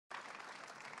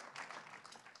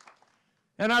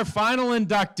And our final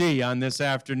inductee on this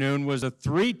afternoon was a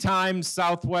three-time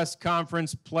Southwest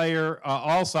Conference player,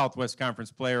 all Southwest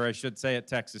Conference player, I should say, at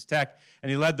Texas Tech. And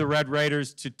he led the Red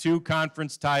Raiders to 2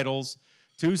 conference titles,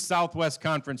 2 Southwest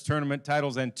Conference tournament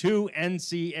titles, and 2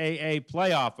 NCAA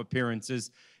playoff appearances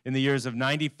in the years of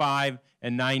 '95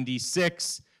 and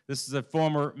 '96. This is a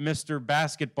former Mr.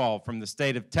 Basketball from the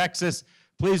state of Texas.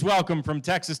 Please welcome from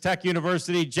Texas Tech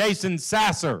University, Jason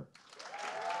Sasser.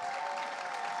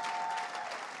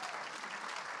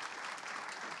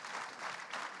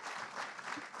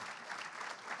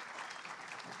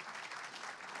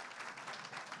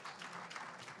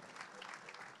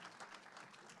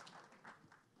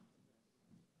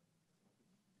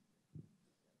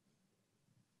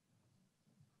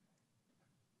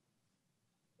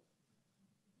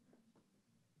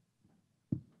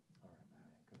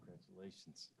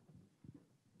 Congratulations.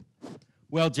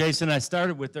 Well, Jason,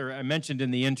 I mentioned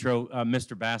in the intro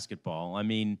Mr. Basketball. I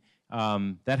mean,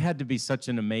 that had to be such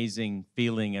an amazing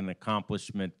feeling and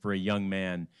accomplishment for a young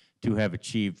man to have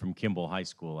achieved from Kimball High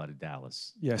School out of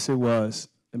Dallas. Yes, it was.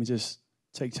 Let me just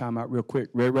take time out real quick.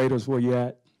 Red Raiders, where you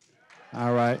at?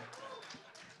 All right.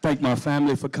 Thank my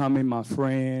family for coming, my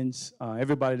friends,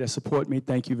 everybody that support me.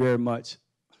 Thank you very much.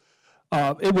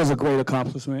 It was a great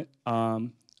accomplishment.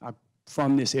 I'm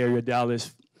from this area,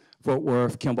 Dallas, Fort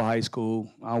Worth, Kimball High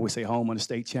School. I always say home on the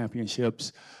state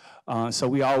championships. So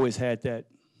we always had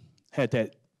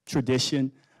that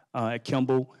tradition at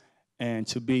Kimball, and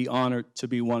to be honored to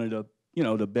be one of the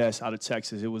the best out of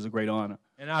Texas, it was a great honor.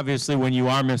 And obviously, when you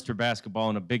are Mr. Basketball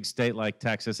in a big state like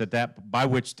Texas, by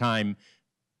which time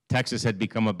Texas had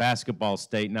become a basketball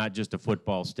state, not just a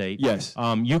football state. Yes.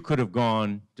 You could have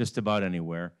gone just about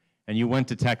anywhere, and you went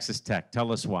to Texas Tech.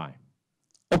 Tell us why.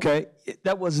 Okay,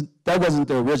 that wasn't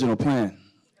the original plan.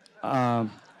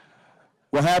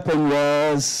 What happened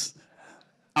was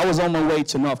I was on my way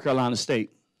to North Carolina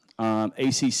State.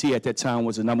 ACC at that time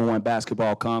was the #1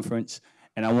 basketball conference,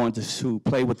 and I wanted to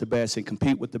play with the best and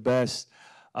compete with the best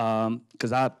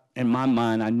because in my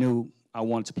mind, I knew I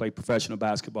wanted to play professional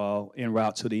basketball en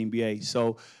route to the NBA.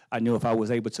 So I knew if I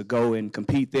was able to go and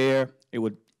compete there, it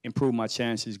would improve my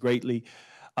chances greatly.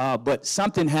 But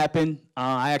something happened.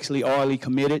 I actually already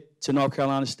committed to North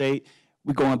Carolina State.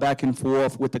 We're going back and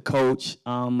forth with the coach.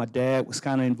 My dad was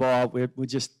kind of involved. We're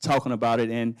just talking about it,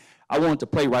 and I wanted to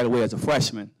play right away as a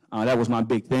freshman. That was my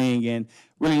big thing, and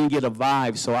really didn't get a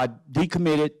vibe. So I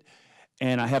decommitted,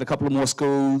 and I had a couple of more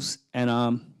schools.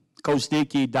 And Coach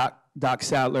Dickey, Doc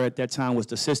Sadler at that time was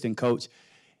the assistant coach.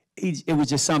 It was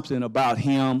just something about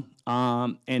him.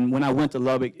 And when I went to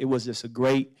Lubbock, it was just a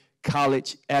great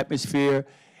college atmosphere.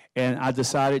 And I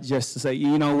decided just to say,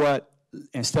 you know what,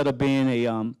 instead of being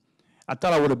I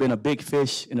thought I would have been a big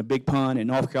fish in a big pond in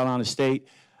North Carolina State.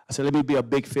 I said, let me be a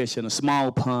big fish in a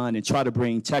small pond and try to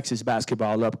bring Texas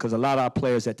basketball up, because a lot of our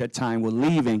players at that time were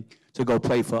leaving to go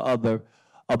play for other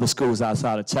schools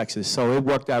outside of Texas. So it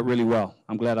worked out really well.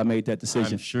 I'm glad I made that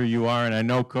decision. I'm sure you are, and I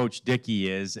know Coach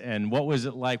Dickey is. And what was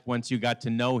it like once you got to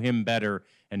know him better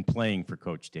and playing for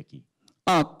Coach Dickey?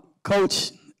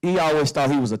 Coach, he always thought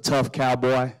he was a tough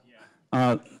cowboy.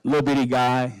 Little bitty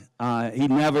guy. He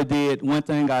never did. One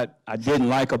thing I didn't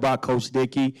like about Coach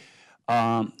Dickey,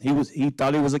 he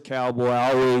thought he was a cowboy.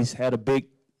 Always had a big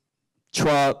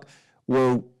truck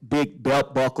with big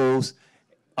belt buckles.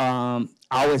 I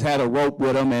always had a rope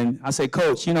with him, and I say,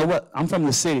 Coach, you know what? I'm from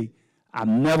the city. I've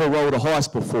never rode a horse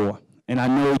before, and I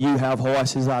know you have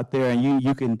horses out there, and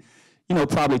you can,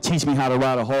 probably teach me how to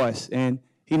ride a horse. And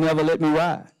he never let me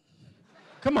ride.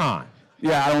 Come on.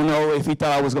 Yeah, I don't know if he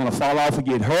thought I was going to fall off and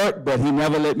get hurt, but he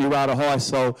never let me ride a horse.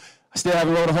 So I still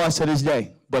haven't rode a horse to this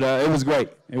day. But it was great.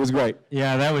 It was great.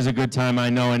 Yeah, that was a good time,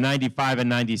 I know. In '95 and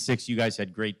 '96, you guys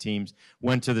had great teams,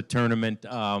 went to the tournament.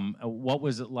 What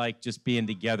was it like just being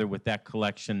together with that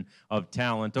collection of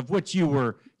talent, of which you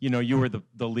were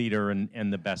the leader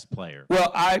and the best player?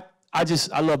 Well, I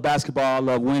love basketball. I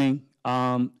love winning.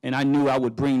 And I knew I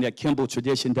would bring that Kimball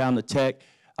tradition down to Tech.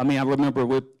 I mean, I remember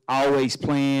we're always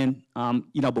playing,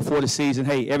 before the season,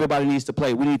 hey, everybody needs to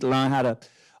play. We need to learn how to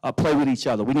play with each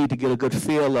other. We need to get a good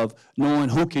feel of knowing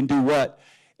who can do what.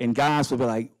 And guys would be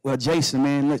like, well, Jason,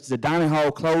 man, the dining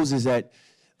hall closes at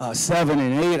 7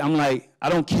 and 8. I'm like, I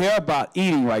don't care about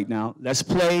eating right now. Let's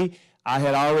play. I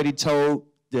had already told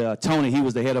Tony, he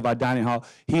was the head of our dining hall,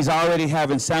 he's already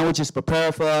having sandwiches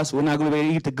prepared for us. We're not going to be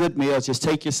able to eat the good meals. Just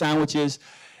take your sandwiches.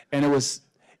 And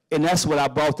that's what I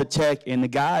brought to Tech. And the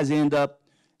guys end up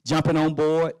jumping on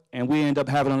board, and we end up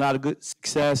having a lot of good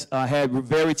success. Had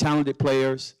very talented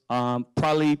players.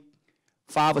 Probably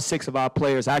 5 or 6 of our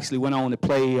players actually went on to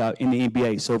play in the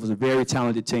NBA, so it was a very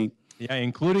talented team. Yeah,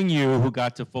 including you, who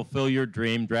got to fulfill your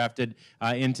dream, drafted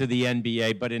into the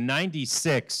NBA. But in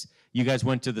 '96, you guys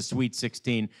went to the Sweet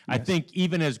 16. Yes. I think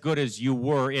even as good as you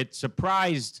were, it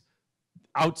surprised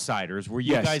outsiders. Were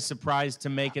you guys surprised to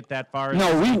make it that far?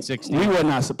 No, we were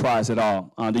not surprised at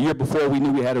all. The year before, we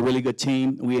knew we had a really good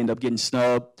team. We ended up getting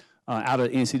snubbed out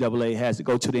of the NCAA, has to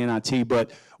go to the NIT.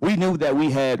 But we knew that we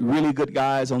had really good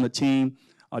guys on the team.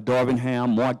 Darvin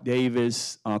Ham, Mark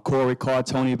Davis, Corey Carr,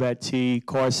 Tony Vatti,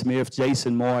 Carr Smith,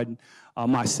 Jason Martin,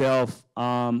 myself,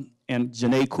 and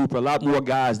Janae Cooper, a lot more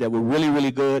guys that were really,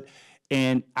 really good.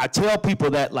 And I tell people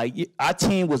that, like, our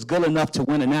team was good enough to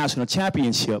win a national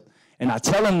championship. And I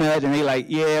tell them that, and they like,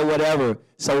 yeah, whatever.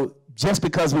 So just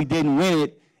because we didn't win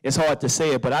it, it's hard to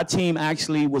say it. But our team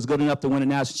actually was good enough to win a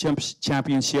national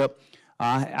championship.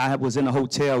 I was in a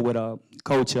hotel with a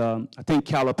coach, I think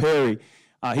Calipari.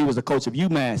 He was the coach of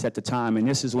UMass at the time, and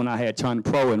this is when I had turned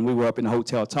pro, and we were up in the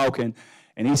hotel talking,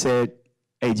 and he said,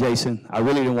 hey, Jason, I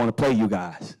really didn't want to play you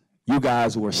guys. You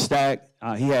guys were stacked.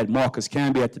 He had Marcus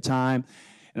Camby at the time,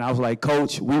 and I was like,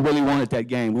 Coach, we really wanted that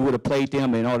game. We would have played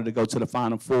them in order to go to the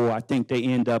Final Four. I think they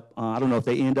end up, I don't know if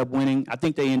they end up winning. I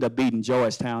think they end up beating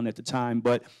Georgetown at the time,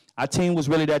 but our team was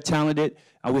really that talented.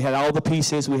 We had all the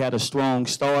pieces. We had a strong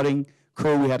starting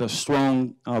crew. We had a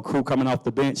strong crew coming off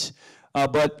the bench.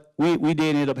 But we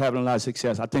did end up having a lot of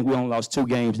success. I think we only lost 2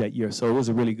 games that year, so it was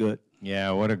a really good.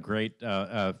 Yeah, what a great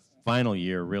final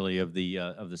year, really, of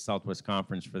the Southwest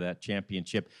Conference for that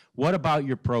championship. What about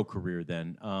your pro career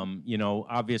then? You know,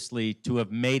 obviously, to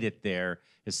have made it there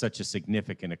is such a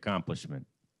significant accomplishment.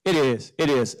 It is. It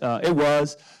is. It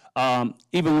was.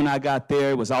 Even when I got there,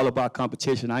 it was all about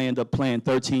competition. I ended up playing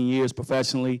 13 years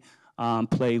professionally.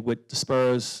 Played with the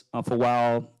Spurs for a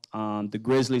while. The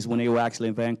Grizzlies when they were actually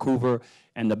in Vancouver,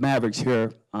 and the Mavericks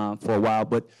here for a while.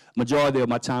 But majority of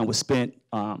my time was spent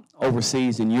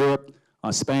overseas in Europe,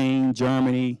 Spain,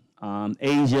 Germany,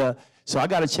 Asia. So I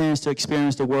got a chance to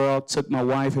experience the world, took my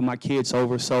wife and my kids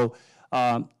over. So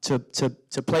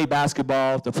to play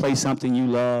basketball, to play something you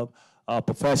love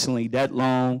professionally that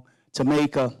long, to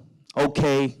make a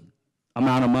okay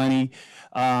amount of money,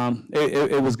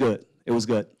 it was good. It was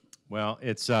good. Well,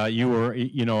 it's you were,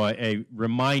 you know, a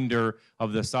reminder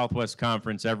of the Southwest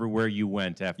Conference everywhere you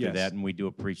went after that, and we do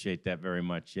appreciate that very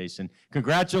much, Jason.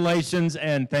 Congratulations,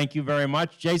 and thank you very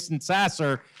much. Jason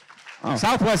Sasser,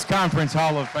 Southwest Conference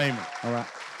Hall of Famer. All right.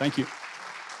 Thank you.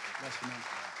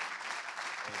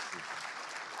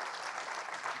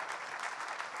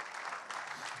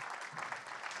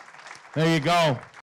 There you go.